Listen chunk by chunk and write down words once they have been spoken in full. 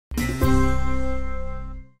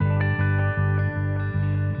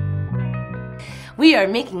We are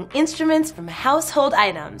making instruments from household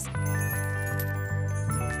items.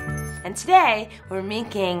 And today, we're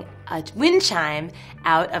making a wind chime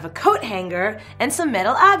out of a coat hanger and some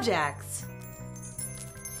metal objects.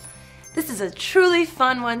 This is a truly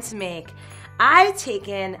fun one to make. I've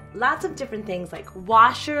taken lots of different things like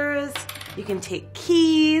washers, you can take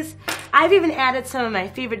keys. I've even added some of my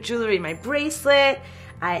favorite jewelry, my bracelet.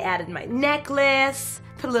 I added my necklace,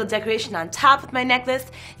 put a little decoration on top of my necklace.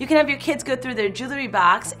 You can have your kids go through their jewelry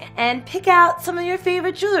box and pick out some of your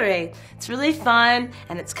favorite jewelry. It's really fun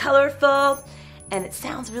and it's colorful and it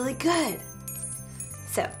sounds really good.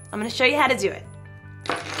 So I'm going to show you how to do it.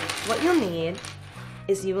 What you'll need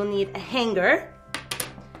is you will need a hanger,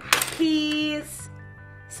 keys,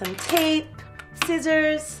 some tape,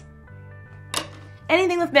 scissors,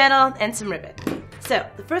 anything with metal, and some ribbon. So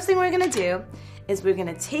the first thing we're going to do is we're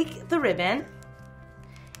going to take the ribbon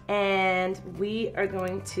and we are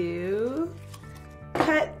going to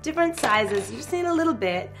cut different sizes. You just need a little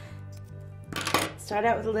bit. Start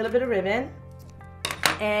out with a little bit of ribbon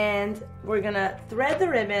and we're going to thread the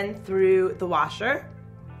ribbon through the washer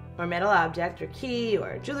or metal object or key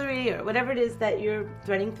or jewelry or whatever it is that you're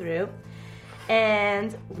threading through,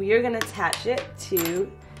 and we are going to attach it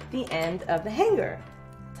to the end of the hanger.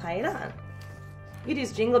 Tie it on. You could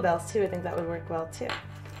use jingle bells too. I think that would work well too.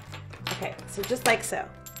 Okay, so just like so.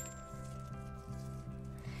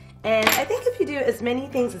 And I think if you do as many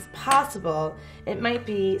things as possible, it might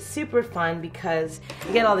be super fun because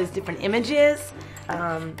you get all these different images.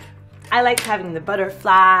 I like having the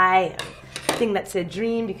butterfly, and thing that said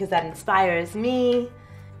dream because that inspires me.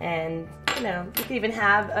 And you know, you could even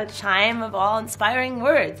have a chime of all inspiring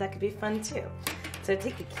words. That could be fun too. So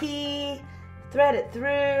take a key, thread it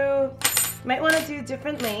through. You might want to do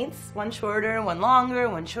different lengths, one shorter, one longer,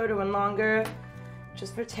 one shorter, one longer,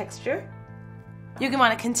 just for texture. You're going to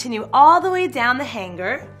want to continue all the way down the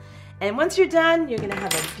hanger, and once you're done, you're going to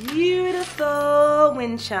have a beautiful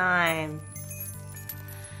wind chime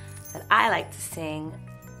that I like to sing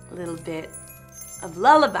a little bit of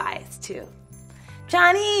lullabies to.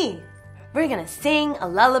 Johnny, we're going to sing a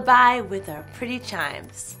lullaby with our pretty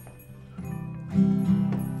chimes.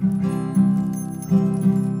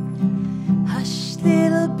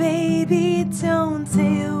 Little baby, don't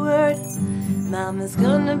say a word. Mama's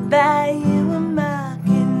gonna buy you a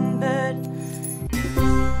mockingbird.